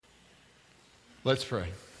Let's pray.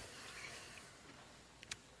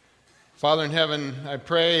 Father in heaven, I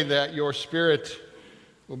pray that your Spirit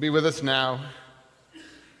will be with us now.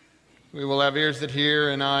 We will have ears that hear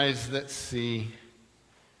and eyes that see,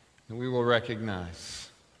 and we will recognize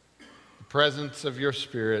the presence of your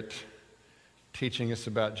Spirit teaching us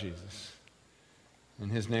about Jesus. In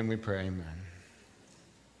his name we pray, amen.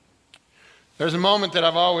 There's a moment that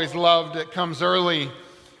I've always loved that comes early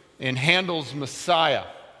in Handel's Messiah.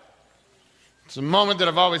 It's a moment that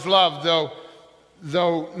I've always loved,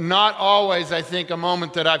 though not always, I think, a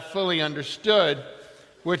moment that I've fully understood,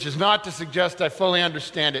 which is not to suggest I fully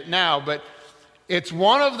understand it now, but it's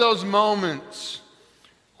one of those moments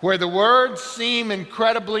where the words seem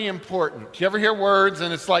incredibly important. You ever hear words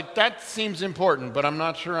and it's like, that seems important, but I'm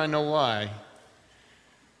not sure I know why.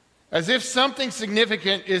 As if something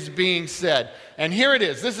significant is being said. And here it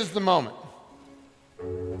is. This is the moment.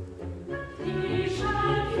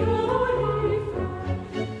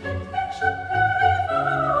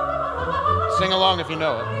 Sing along if you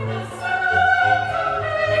know it.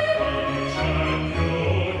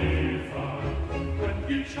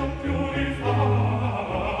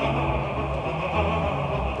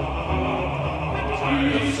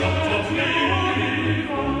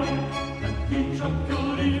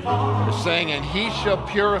 We're saying, and he shall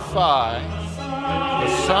purify the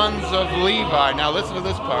sons of Levi. Now listen to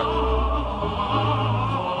this part. Oh,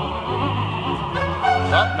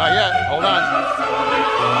 not yet. Hold on.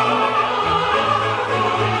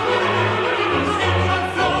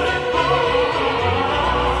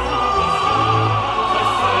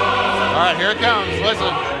 All right, here it comes.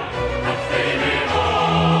 Listen.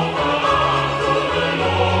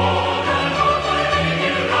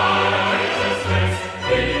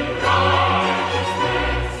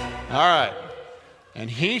 All right. And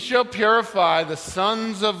he shall purify the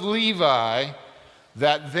sons of Levi,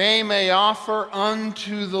 that they may offer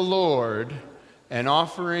unto the Lord an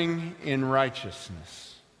offering in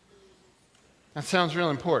righteousness. That sounds real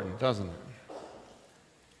important, doesn't it?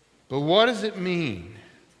 But what does it mean?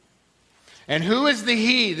 And who is the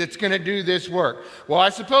he that's going to do this work? Well, I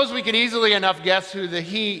suppose we can easily enough guess who the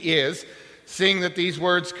he is, seeing that these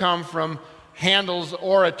words come from Handel's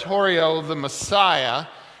oratorio, The Messiah.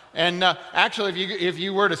 And actually, if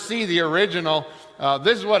you were to see the original,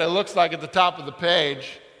 this is what it looks like at the top of the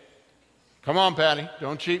page. Come on, Patty,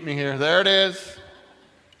 don't cheat me here. There it is.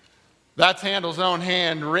 That's Handel's own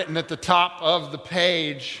hand written at the top of the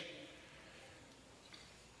page.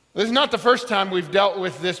 This is not the first time we've dealt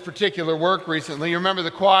with this particular work recently. You remember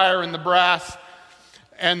the choir and the brass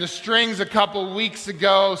and the strings a couple weeks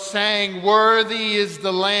ago sang, "Worthy is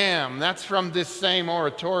the Lamb." That's from this same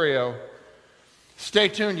oratorio. Stay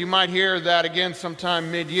tuned. You might hear that again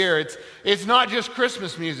sometime mid-year. It's not just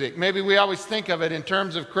Christmas music. Maybe we always think of it in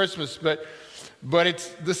terms of Christmas, but it's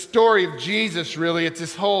the story of Jesus, really. It's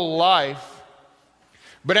his whole life.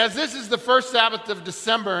 But as this is the first Sabbath of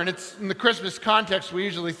December, and it's in the Christmas context we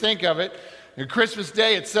usually think of it, and Christmas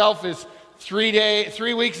Day itself is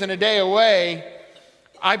 3 weeks and a day away,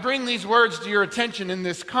 I bring these words to your attention in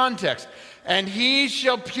this context. And he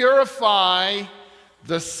shall purify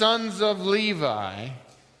the sons of Levi,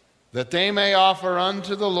 that they may offer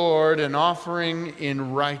unto the Lord an offering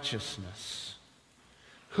in righteousness.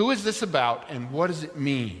 Who is this about, and what does it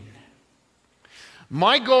mean?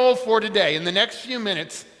 My goal for today, in the next few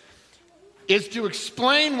minutes, is to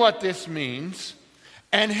explain what this means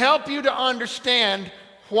and help you to understand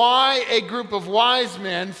why a group of wise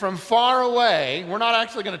men from far away, we're not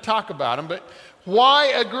actually going to talk about them, but why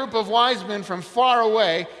a group of wise men from far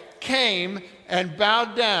away came and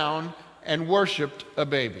bowed down and worshiped a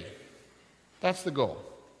baby. That's the goal.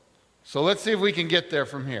 So let's see if we can get there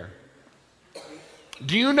from here.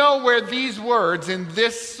 Do you know where these words in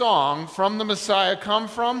this song from the Messiah come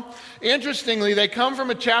from? Interestingly, they come from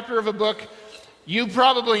a chapter of a book you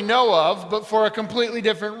probably know of, but for a completely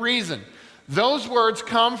different reason. Those words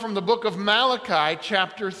come from the book of Malachi,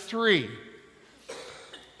 chapter 3.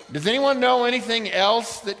 Does anyone know anything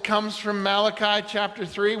else that comes from Malachi, chapter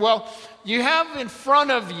 3? Well, you have in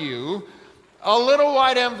front of you a little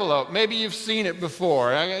white envelope. Maybe you've seen it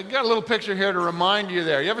before. I got a little picture here to remind you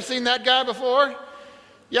there. You ever seen that guy before?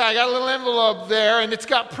 Yeah, I got a little envelope there, and it's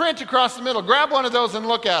got print across the middle. Grab one of those and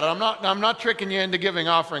look at it. I'm not tricking you into giving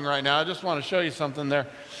offering right now. I just want to show you something there.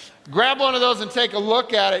 Grab one of those and take a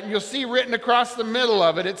look at it, and you'll see written across the middle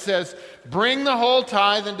of it, it says, "Bring the whole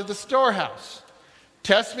tithe into the storehouse.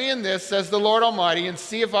 Test me in this, says the Lord Almighty, and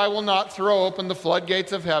see if I will not throw open the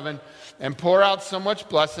floodgates of heaven and pour out so much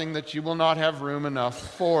blessing that you will not have room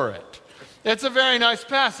enough for it." It's a very nice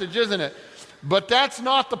passage, isn't it? But that's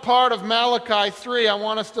not the part of Malachi 3 I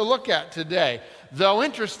want us to look at today. Though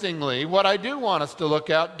interestingly, what I do want us to look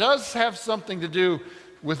at does have something to do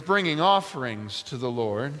with bringing offerings to the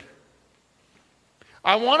Lord.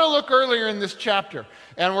 I want to look earlier in this chapter,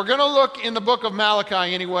 and we're going to look in the book of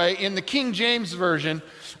Malachi anyway, in the King James Version,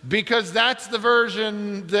 because that's the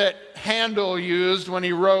version that Handel used when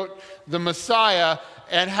he wrote the Messiah,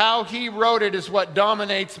 and how he wrote it is what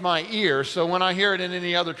dominates my ear. So when I hear it in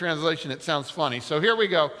any other translation, it sounds funny. So here we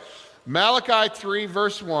go. Malachi 3,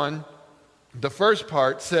 verse 1, the first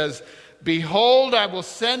part says, "Behold, I will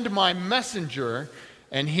send my messenger,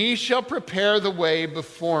 and he shall prepare the way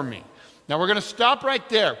before me." Now we're going to stop right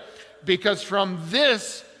there, because from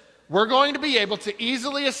this, we're going to be able to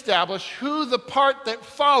easily establish who the part that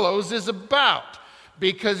follows is about,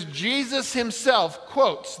 because Jesus himself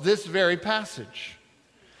quotes this very passage.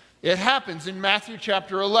 It happens in Matthew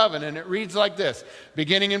chapter 11, and it reads like this,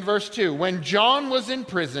 beginning in verse 2. When John, who was in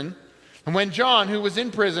prison,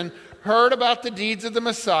 heard about the deeds of the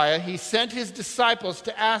Messiah, he sent his disciples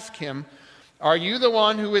to ask him, "Are you the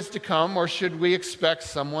one who is to come, or should we expect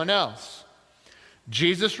someone else?"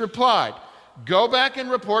 Jesus replied, "Go back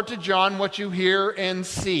and report to John what you hear and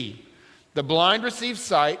see. The blind receive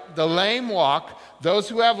sight, the lame walk, those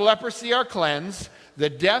who have leprosy are cleansed,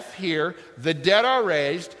 the deaf hear, the dead are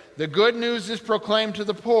raised, the good news is proclaimed to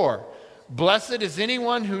the poor. Blessed is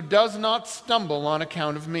anyone who does not stumble on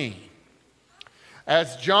account of me."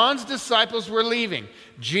 As John's disciples were leaving,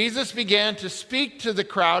 Jesus began to speak to the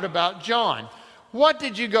crowd about John. "What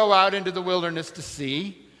did you go out into the wilderness to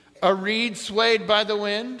see? A reed swayed by the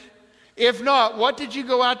wind? If not, what did you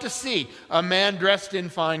go out to see? A man dressed in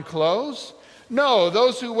fine clothes? No,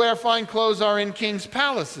 those who wear fine clothes are in king's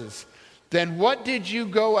palaces. Then what did you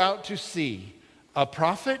go out to see? A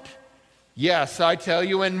prophet? Yes, I tell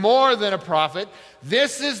you, and more than a prophet.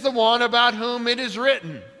 This is the one about whom it is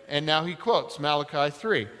written." And now he quotes Malachi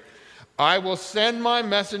 3. "I will send my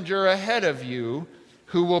messenger ahead of you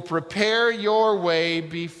who will prepare your way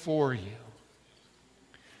before you."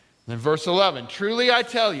 Then verse 11, "Truly I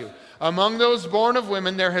tell you, among those born of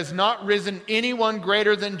women there has not risen anyone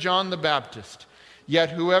greater than John the Baptist.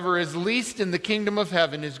 Yet whoever is least in the kingdom of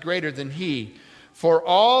heaven is greater than he. For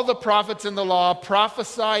all the prophets in the law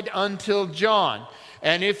prophesied until John.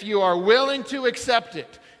 And if you are willing to accept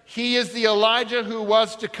it, he is the Elijah who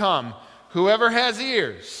was to come. Whoever has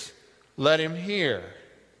ears, let him hear."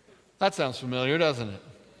 That sounds familiar, doesn't it?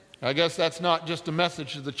 I guess that's not just a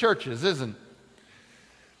message to the churches, isn't it?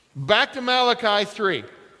 Back to Malachi 3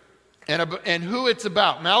 and who it's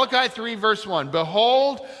about. Malachi 3, verse 1.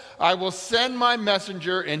 "Behold, I will send my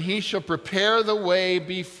messenger, and he shall prepare the way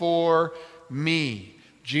before me."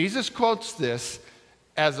 Jesus quotes this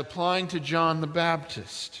as applying to John the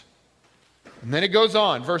Baptist. And then it goes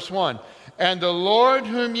on, verse 1. "And the Lord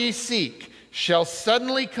whom ye seek shall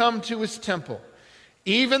suddenly come to his temple,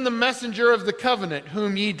 even the messenger of the covenant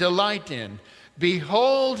whom ye delight in.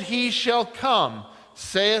 Behold, he shall come,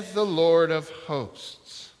 saith the Lord of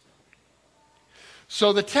hosts."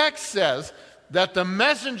 So the text says that the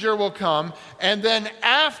messenger will come, and then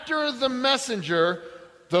after the messenger,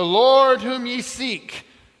 the Lord whom ye seek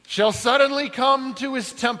shall suddenly come to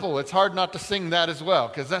his temple. It's hard not to sing that as well,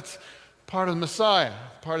 because that's part of the Messiah,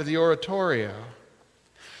 part of the oratorio.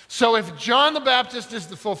 So if John the Baptist is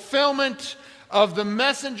the fulfillment of the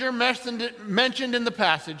messenger mentioned in the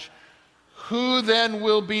passage, who then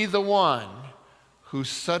will be the one who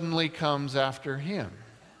suddenly comes after him?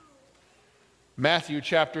 Matthew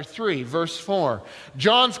chapter 3, verse 4.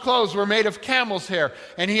 "John's clothes were made of camel's hair,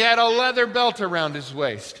 and he had a leather belt around his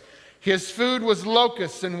waist. His food was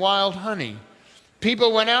locusts and wild honey.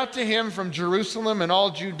 People went out to him from Jerusalem and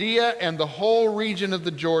all Judea and the whole region of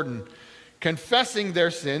the Jordan. Confessing their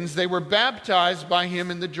sins, they were baptized by him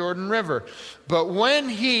in the Jordan River. But when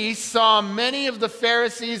he saw many of the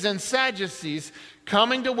Pharisees and Sadducees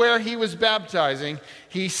coming to where he was baptizing,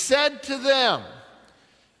 he said to them,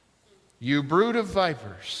 'You brood of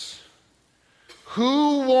vipers,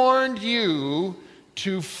 who warned you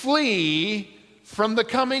to flee from the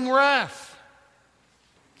coming wrath?'"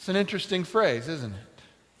 It's an interesting phrase, isn't it?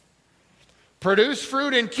 "Produce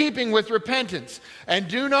fruit in keeping with repentance, and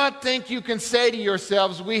do not think you can say to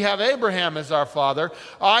yourselves, 'We have Abraham as our father.'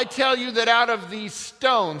 I tell you that out of these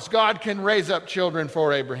stones God can raise up children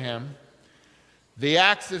for Abraham. The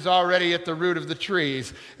axe is already at the root of the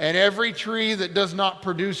trees, and every tree that does not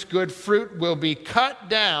produce good fruit will be cut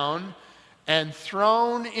down and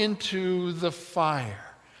thrown into the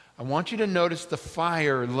fire." I want you to notice the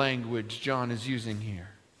fire language John is using here.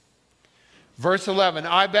 Verse 11,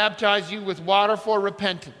 "I baptize you with water for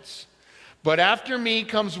repentance. But after me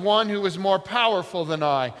comes one who is more powerful than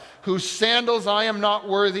I, whose sandals I am not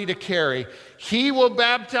worthy to carry. He will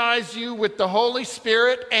baptize you with the Holy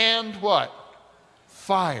Spirit and what?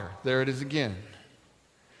 Fire. There it is again.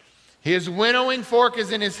 His winnowing fork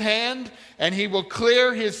is in his hand, and he will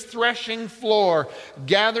clear his threshing floor,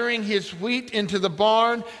 gathering his wheat into the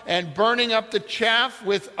barn and burning up the chaff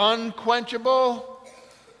with unquenchable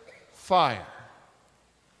fire.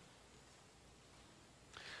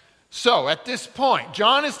 So at this point,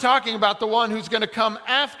 John is talking about the one who's going to come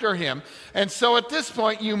after him. And so at this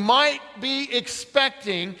point, you might be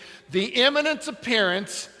expecting the imminent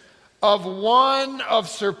appearance of one of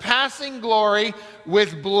surpassing glory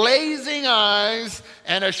with blazing eyes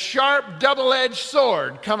and a sharp double-edged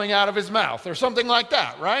sword coming out of his mouth, or something like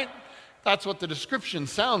that, right? That's what the description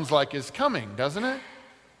sounds like is coming, doesn't it?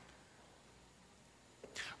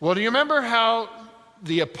 Well, do you remember how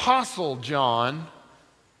the Apostle John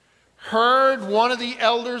heard one of the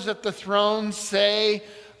elders at the throne say,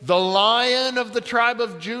 "The Lion of the tribe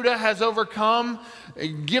of Judah has overcome,"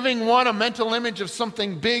 giving one a mental image of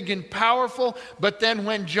something big and powerful? But then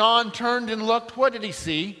when John turned and looked, what did he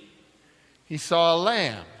see? He saw a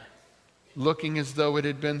lamb looking as though it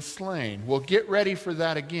had been slain. Well, get ready for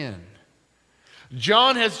that again.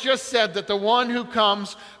 John has just said that the one who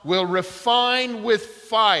comes will refine with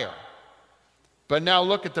fire. But now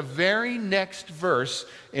look at the very next verse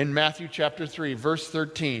in Matthew chapter 3, verse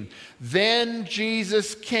 13. Then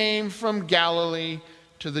Jesus came from Galilee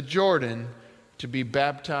to the Jordan to be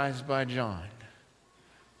baptized by John.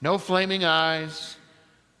 No flaming eyes,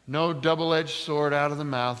 no double-edged sword out of the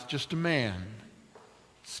mouth, just a man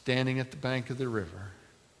standing at the bank of the river.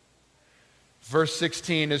 Verse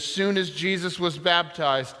 16, as soon as Jesus was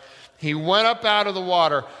baptized, he went up out of the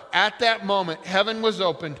water. At that moment, heaven was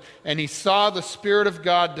opened, and he saw the Spirit of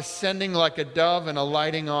God descending like a dove and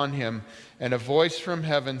alighting on him. And a voice from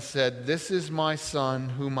heaven said, "This is my Son,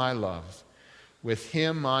 whom I love. With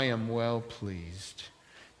him I am well pleased."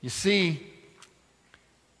 You see,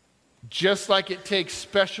 just like it takes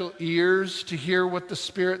special ears to hear what the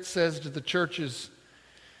Spirit says to the churches,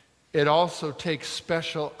 it also takes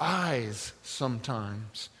special eyes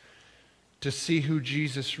sometimes to see who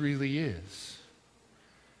Jesus really is.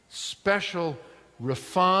 Special,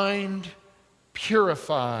 refined,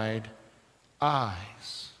 purified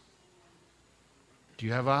eyes. Do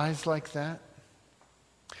you have eyes like that?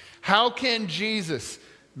 How can Jesus,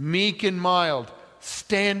 meek and mild,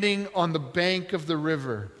 standing on the bank of the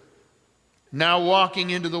river, now walking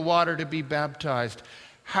into the water to be baptized,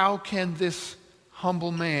 how can this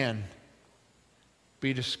humble man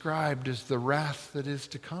be described as the wrath that is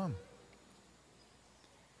to come?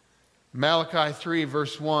 Malachi 3,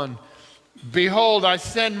 verse 1, "Behold, I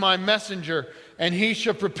send my messenger, and he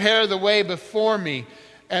shall prepare the way before me.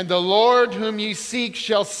 And the Lord whom ye seek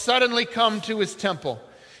shall suddenly come to his temple,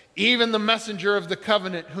 even the messenger of the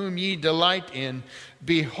covenant whom ye delight in.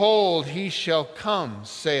 Behold, he shall come,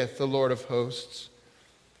 saith the Lord of hosts.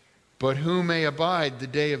 But who may abide the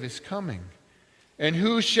day of his coming? And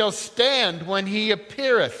who shall stand when he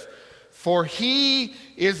appeareth? For he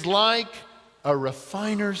is like a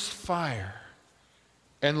refiner's fire,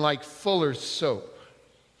 and like fuller's soap.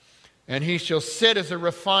 And he shall sit as a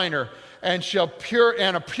refiner, and a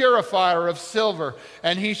purifier of silver,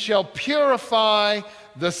 and he shall purify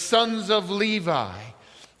the sons of Levi,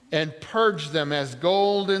 and purge them as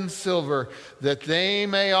gold and silver, that they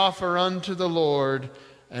may offer unto the Lord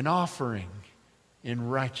an offering in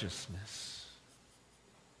righteousness."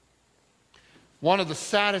 One of the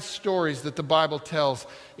saddest stories that the Bible tells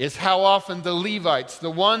is how often the Levites, the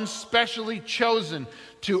ones specially chosen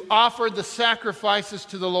to offer the sacrifices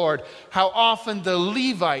to the Lord, how often the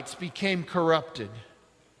Levites became corrupted.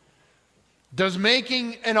 Does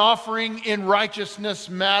making an offering in righteousness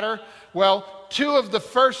matter? Well, two of the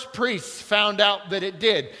first priests found out that it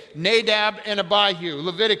did. Nadab and Abihu.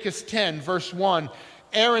 Leviticus 10, verse 1.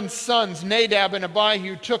 Aaron's sons, Nadab and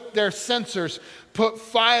Abihu, took their censers, put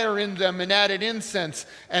fire in them, and added incense,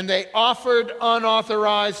 and they offered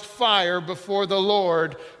unauthorized fire before the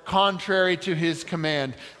Lord, contrary to his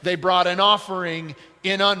command. They brought an offering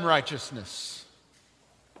in unrighteousness.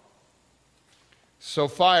 So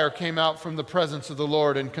fire came out from the presence of the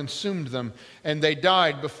Lord and consumed them, and they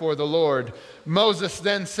died before the Lord. Moses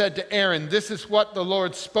then said to Aaron, "This is what the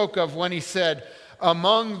Lord spoke of when he said,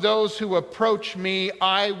 'Among those who approach me,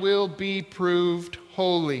 I will be proved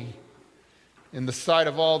holy. In the sight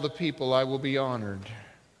of all the people, I will be honored.'"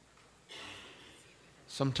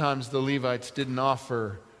 Sometimes the Levites didn't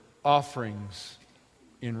offer offerings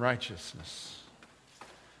in righteousness.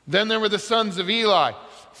 Then there were the sons of Eli.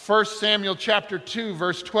 1 Samuel chapter 2,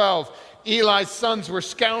 verse 12. Eli's sons were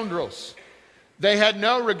scoundrels. They had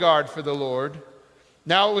no regard for the Lord.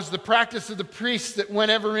 Now it was the practice of the priests that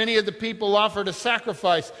whenever any of the people offered a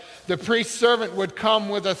sacrifice, the priest's servant would come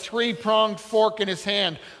with a 3-pronged fork in his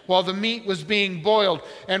hand while the meat was being boiled,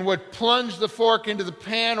 and would plunge the fork into the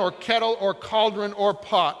pan or kettle or cauldron or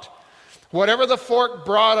pot. Whatever the fork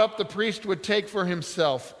brought up, the priest would take for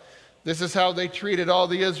himself. This is how they treated all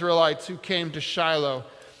the Israelites who came to Shiloh.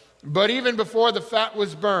 But even before the fat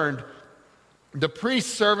was burned, the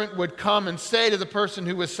priest's servant would come and say to the person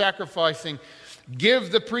who was sacrificing,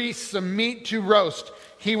 "Give the priest some meat to roast.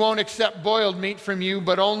 He won't accept boiled meat from you,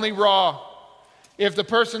 but only raw." If the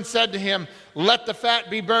person said to him, "Let the fat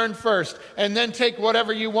be burned first, and then take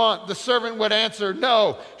whatever you want," the servant would answer,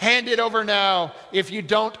 "No, hand it over now. If you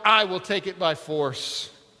don't, I will take it by force."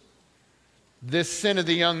 This sin of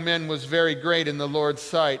the young men was very great in the Lord's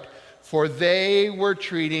sight, for they were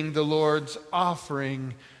treating the Lord's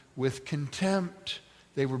offering with contempt.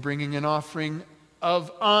 They were bringing an offering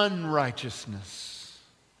of unrighteousness.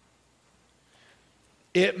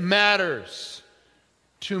 It matters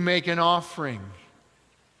to make an offering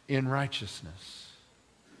in righteousness.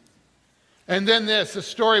 And then this, a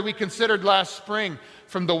story we considered last spring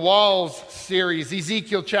from the Walls series,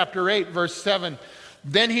 Ezekiel chapter 8, verse 7.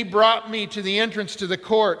 Then he brought me to the entrance to the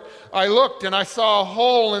court. I looked and I saw a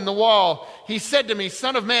hole in the wall. He said to me,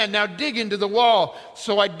 "Son of man, now dig into the wall."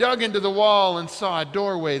 So I dug into the wall and saw a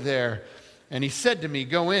doorway there. And he said to me,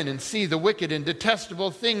 "Go in and see the wicked and detestable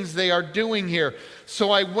things they are doing here." So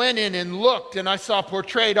I went in and looked, and I saw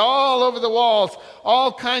portrayed all over the walls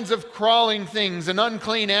all kinds of crawling things and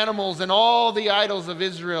unclean animals and all the idols of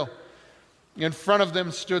Israel. In front of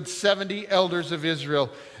them stood 70 elders of Israel,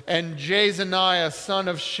 and Jezaniah, son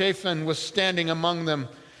of Shaphan, was standing among them.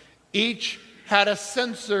 Each had a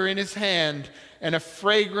censer in his hand, and a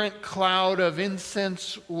fragrant cloud of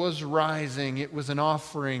incense was rising. It was an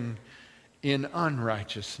offering in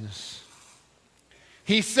unrighteousness.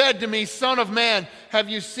 He said to me, "Son of man, have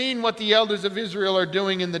you seen what the elders of Israel are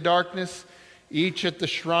doing in the darkness, each at the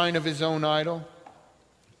shrine of his own idol?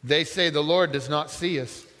 They say, 'The Lord does not see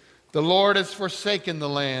us. The Lord has forsaken the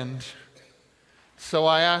land.'" So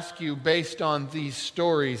I ask you, based on these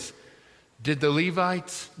stories, did the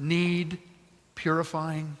Levites need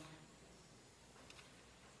purifying?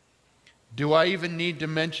 Do I even need to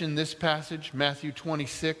mention this passage, Matthew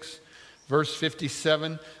 26, verse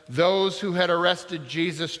 57? Those who had arrested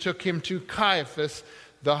Jesus took him to Caiaphas,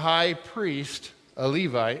 the high priest, a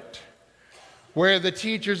Levite, where the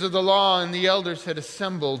teachers of the law and the elders had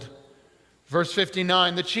assembled. Verse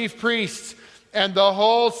 59, the chief priests and the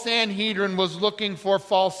whole Sanhedrin was looking for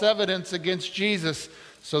false evidence against Jesus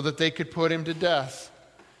so that they could put him to death.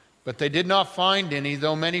 But they did not find any,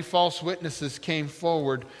 though many false witnesses came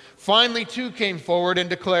forward. Finally, 2 came forward and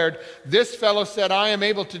declared, "This fellow said, 'I am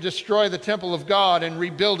able to destroy the temple of God and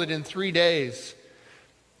rebuild it in 3 days.'"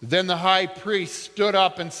 Then the high priest stood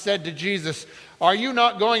up and said to Jesus, "Are you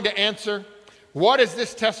not going to answer? What is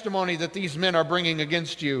this testimony that these men are bringing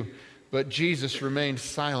against you?" But Jesus remained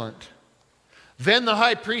silent. Then the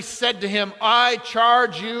high priest said to him, "I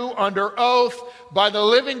charge you under oath by the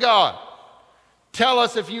living God. Tell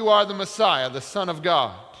us if you are the Messiah, the Son of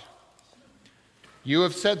God." "You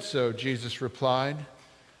have said so," Jesus replied.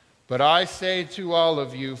 "But I say to all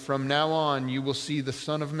of you, from now on you will see the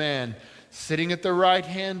Son of Man sitting at the right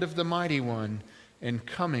hand of the Mighty One and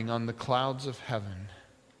coming on the clouds of heaven."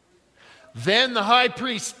 Then the high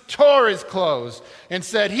priest tore his clothes and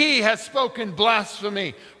said, "He has spoken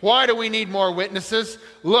blasphemy. Why do we need more witnesses?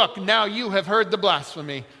 Look, now you have heard the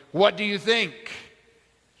blasphemy. What do you think?"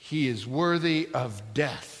 "He is worthy of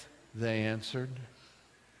death," they answered.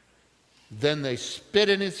 Then they spit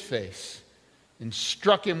in his face and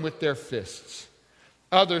struck him with their fists.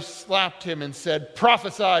 Others slapped him and said,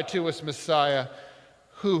 "Prophesy to us, Messiah.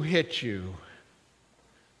 Who hit you?"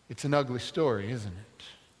 It's an ugly story, isn't it?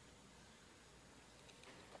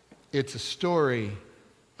 It's a story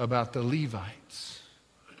about the Levites.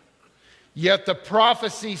 Yet the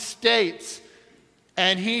prophecy states,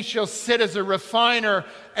 "And he shall sit as a refiner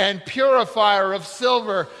and purifier of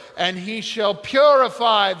silver, and he shall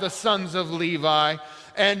purify the sons of Levi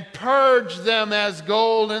and purge them as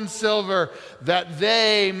gold and silver, that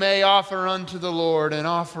they may offer unto the Lord an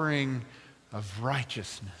offering of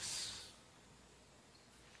righteousness."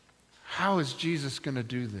 How is Jesus going to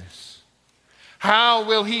do this? How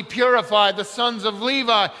will he purify the sons of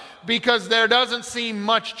Levi? Because there doesn't seem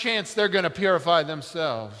much chance they're going to purify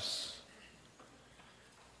themselves.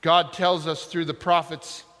 God tells us through the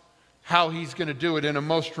prophets how he's going to do it in a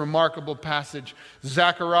most remarkable passage.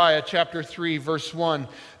 Zechariah chapter 3, verse 1.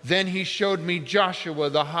 Then he showed me Joshua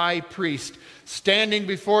the high priest standing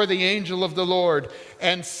before the angel of the Lord,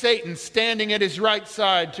 and Satan standing at his right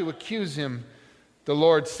side to accuse him. The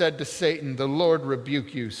Lord said to Satan, "The Lord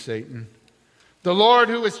rebuke you, Satan. The Lord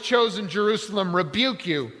who has chosen Jerusalem rebuke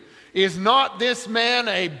you. Is not this man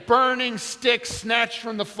a burning stick snatched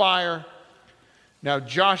from the fire?" Now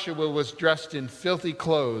Joshua was dressed in filthy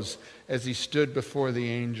clothes as he stood before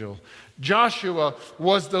the angel. Joshua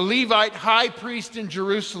was the Levite high priest in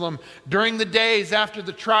Jerusalem during the days after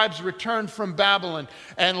the tribes returned from Babylon.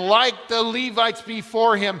 And like the Levites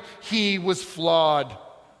before him, he was flawed.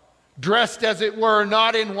 Dressed, as it were,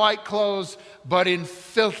 not in white clothes, but in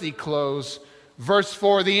filthy clothes. Verse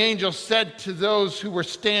 4, the angel said to those who were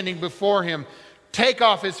standing before him, "Take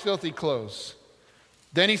off his filthy clothes."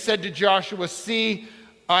 Then he said to Joshua, "See,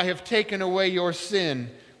 I have taken away your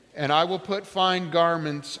sin, and I will put fine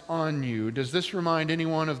garments on you." Does this remind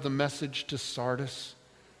anyone of the message to Sardis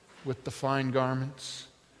with the fine garments?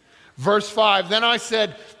 Verse 5, then I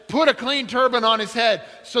said, "Put a clean turban on his head."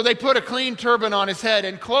 So they put a clean turban on his head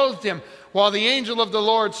and clothed him while the angel of the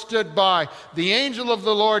Lord stood by. The angel of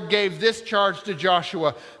the Lord gave this charge to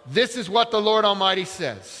Joshua. "This is what the Lord Almighty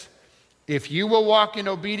says. If you will walk in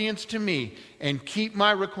obedience to me and keep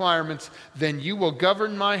my requirements, then you will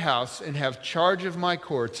govern my house and have charge of my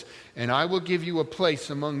courts, and I will give you a place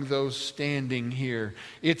among those standing here."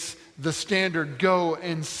 It's the standard "go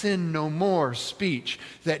and sin no more" speech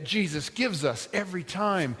that Jesus gives us every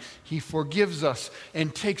time he forgives us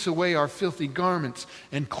and takes away our filthy garments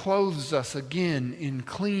and clothes us again in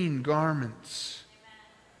clean garments.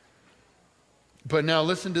 But now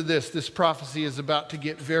listen to this. This prophecy is about to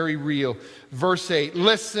get very real. Verse 8,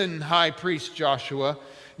 "Listen, high priest Joshua,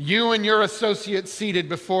 you and your associates seated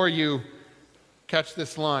before you," catch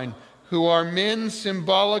this line, "who are men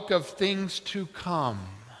symbolic of things to come."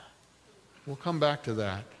 We'll come back to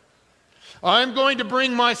that. "I'm going to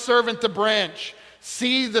bring my servant the branch.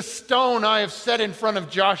 See the stone I have set in front of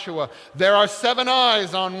Joshua. There are 7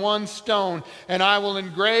 eyes on one stone, and I will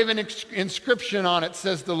engrave an inscription on it,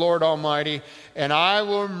 says the Lord Almighty, and I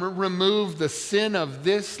will remove the sin of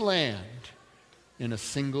this land in a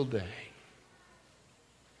single day."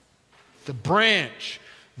 The branch,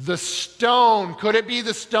 the stone. Could it be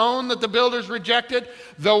the stone that the builders rejected?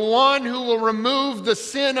 The one who will remove the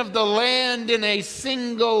sin of the land in a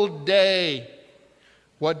single day.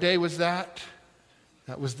 What day was that?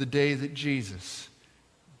 That was the day that Jesus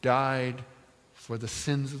died for the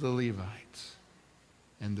sins of the Levites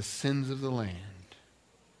and the sins of the land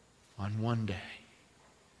on one day.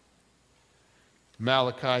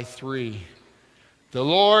 Malachi 3. "The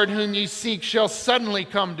Lord whom ye seek shall suddenly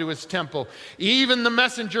come to his temple, even the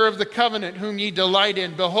messenger of the covenant whom ye delight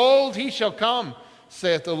in. Behold, he shall come,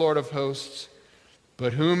 saith the Lord of hosts.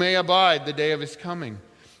 But who may abide the day of his coming?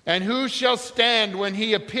 And who shall stand when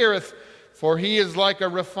he appeareth? For he is like a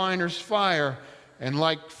refiner's fire, and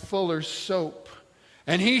like fuller's soap.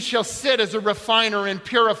 And he shall sit as a refiner and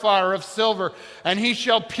purifier of silver, and he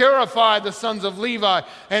shall purify the sons of Levi,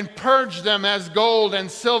 and purge them as gold and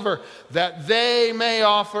silver, that they may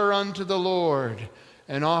offer unto the Lord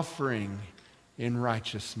an offering in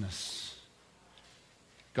righteousness."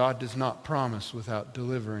 God does not promise without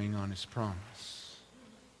delivering on his promise.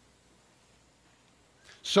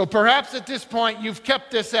 So perhaps at this point you've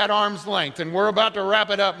kept this at arm's length, and we're about to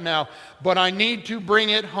wrap it up now, but I need to bring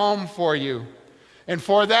it home for you. And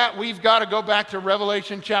for that, we've got to go back to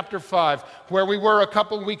Revelation chapter 5, where we were a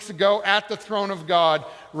couple weeks ago at the throne of God.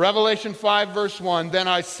 Revelation 5, verse 1, "Then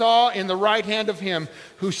I saw in the right hand of him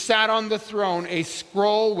who sat on the throne a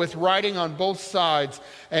scroll with writing on both sides,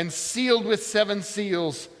 and sealed with 7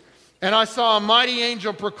 seals. And I saw a mighty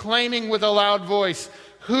angel proclaiming with a loud voice,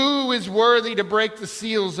 'Who is worthy to break the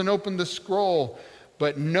seals and open the scroll?'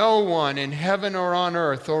 But no one in heaven or on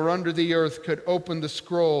earth or under the earth could open the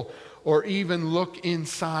scroll or even look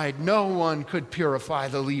inside. No one could purify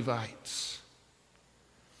the Levites.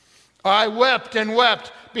 I wept and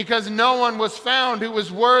wept because no one was found who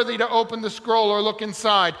was worthy to open the scroll or look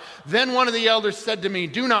inside. Then one of the elders said to me,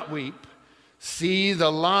 'Do not weep. See,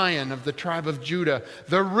 the Lion of the tribe of Judah,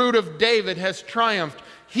 the Root of David, has triumphed.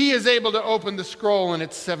 He is able to open the scroll and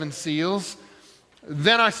its 7 seals.'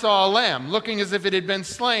 Then I saw a lamb, looking as if it had been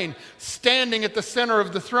slain, standing at the center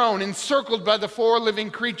of the throne, encircled by the 4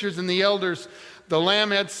 living creatures and the elders. The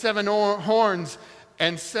lamb had 7 horns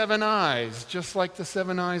and 7 eyes," just like the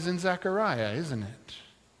 7 eyes in Zechariah, isn't it?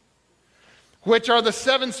 "Which are the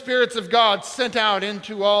 7 spirits of God sent out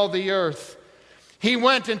into all the earth. He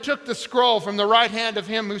went and took the scroll from the right hand of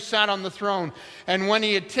him who sat on the throne. And when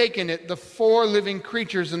he had taken it, the 4 living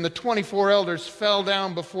creatures and the 24 elders fell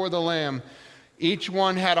down before the Lamb. Each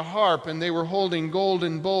one had a harp, and they were holding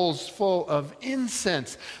golden bowls full of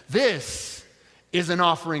incense. This is an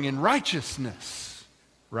offering in righteousness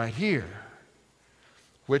right here,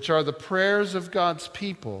 which are the prayers of God's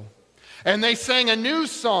people. And they sang a new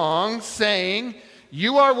song, saying,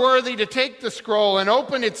 "You are worthy to take the scroll and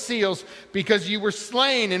open its seals, because you were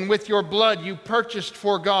slain, and with your blood you purchased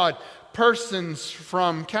for God persons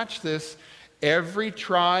from," catch this, "every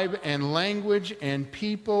tribe and language and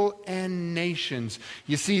people and nations."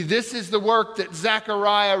 You see, this is the work that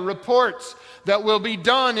Zechariah reports that will be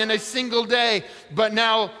done in a single day. But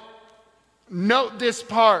now, note this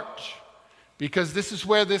part, because this is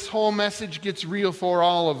where this whole message gets real for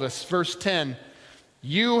all of us. Verse 10.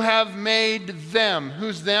 "You have made them,"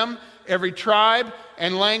 who's them? Every tribe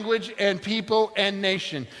and language and people and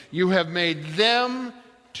nation. "You have made them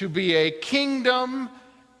to be a kingdom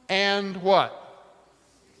and" what?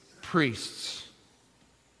 "Priests."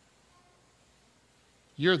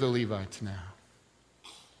 You're the Levites now.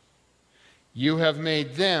 "You have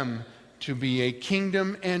made them to be a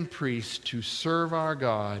kingdom and priests to serve our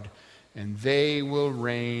God, and they will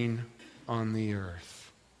reign on the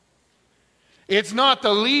earth." It's not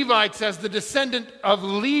the Levites as the descendant of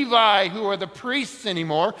Levi who are the priests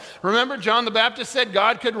anymore. Remember, John the Baptist said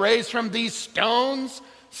God could raise from these stones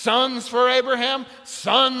sons for Abraham,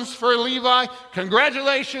 sons for Levi.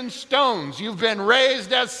 Congratulations, stones. You've been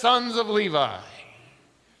raised as sons of Levi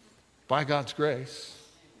by God's grace.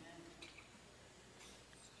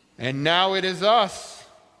 And now it is us.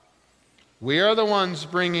 We are the ones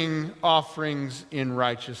bringing offerings in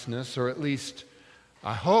righteousness, or at least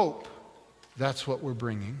I hope that's what we're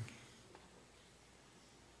bringing.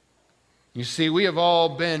 You see, we have all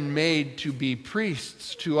been made to be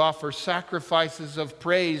priests, to offer sacrifices of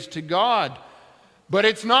praise to God. But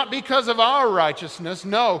it's not because of our righteousness.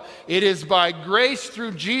 No, it is by grace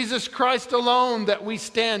through Jesus Christ alone that we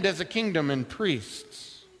stand as a kingdom and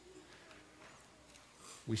priests.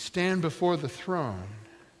 We stand before the throne.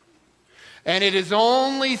 And it is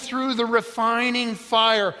only through the refining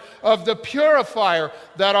fire of the purifier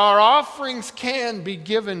that our offerings can be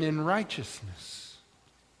given in righteousness.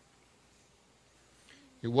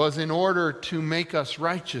 It was in order to make us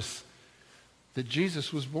righteous that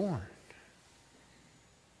Jesus was born.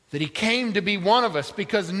 That he came to be one of us,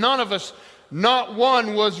 because none of us, not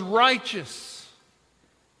one, was righteous.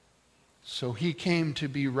 So he came to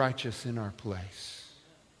be righteous in our place.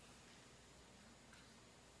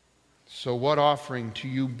 So what offering do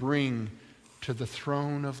you bring to the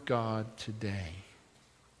throne of God today?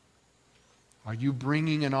 Are you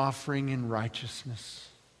bringing an offering in righteousness?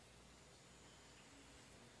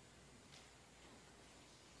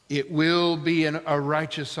 It will be a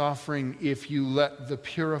righteous offering if you let the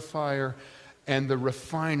purifier and the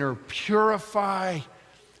refiner purify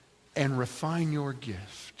and refine your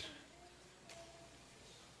gift.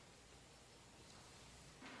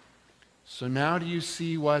 So now do you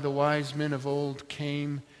see why the wise men of old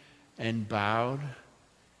came and bowed?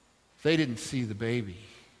 They didn't see the baby.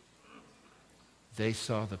 They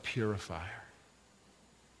saw the purifier.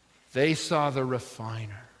 They saw the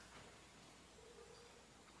refiner.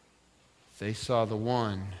 They saw the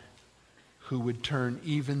one who would turn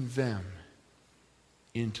even them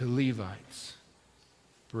into Levites,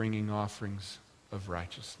 bringing offerings of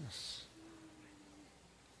righteousness.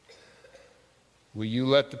 Will you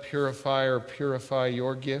let the purifier purify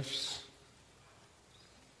your gifts?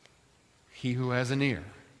 He who has an ear,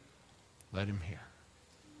 let him hear.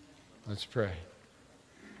 Let's pray.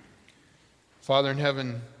 Father in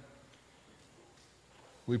heaven,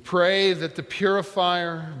 we pray that the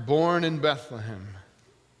purifier born in Bethlehem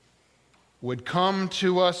would come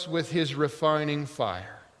to us with his refining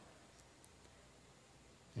fire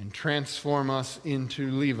and transform us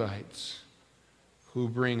into Levites who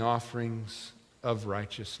bring offerings of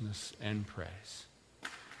righteousness and praise.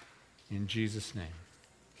 In Jesus' name,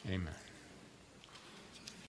 amen.